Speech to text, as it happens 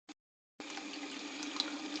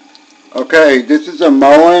Okay, this is a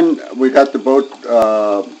Moen. We got the boat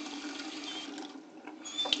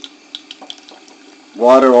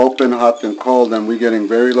water open, hot and cold, and we're getting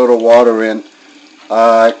very little water in.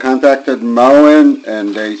 I contacted Moen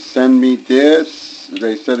and they send me this.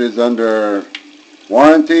 They said it's under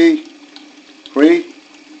warranty, free.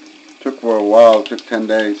 Took for a while, took 10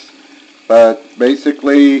 days. But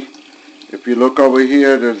basically, if you look over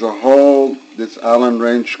here, there's a hole. This Allen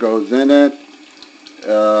wrench goes in it.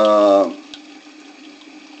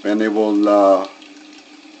 And it will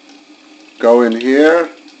go in here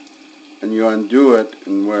and you undo it,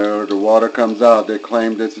 and where the water comes out, they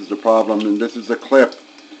claim this is the problem, and this is a clip.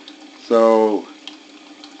 So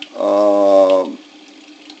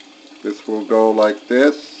this will go like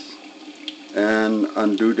this and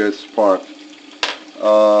undo this part.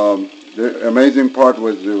 The amazing part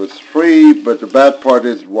was it was free, but the bad part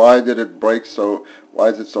is why did it break so, why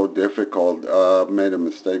is it so difficult? Made a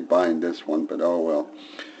mistake buying this one, but oh well.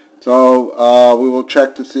 So we will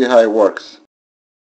check to see how it works.